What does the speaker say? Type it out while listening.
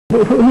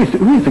Who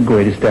is the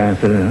greatest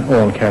dancer in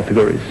all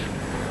categories?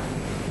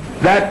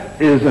 That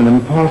is an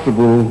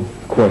impossible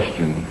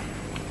question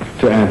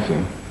to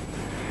answer,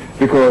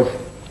 because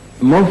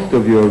most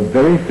of your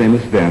very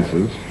famous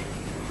dancers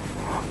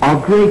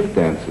are great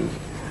dancers.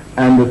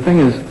 And the thing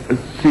is,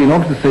 see, in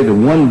order to say that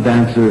one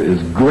dancer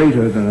is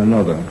greater than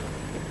another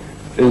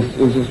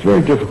is just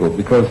very difficult,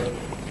 because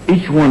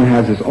each one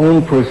has his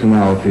own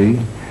personality,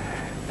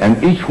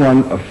 and each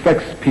one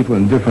affects people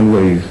in different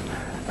ways.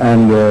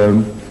 And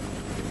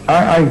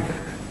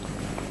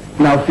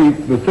now see,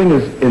 the thing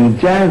is, in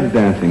jazz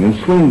dancing, in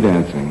swing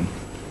dancing,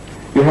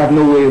 you have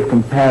no way of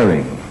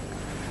comparing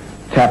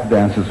tap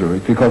dancers,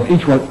 because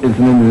each one is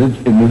an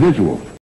individual.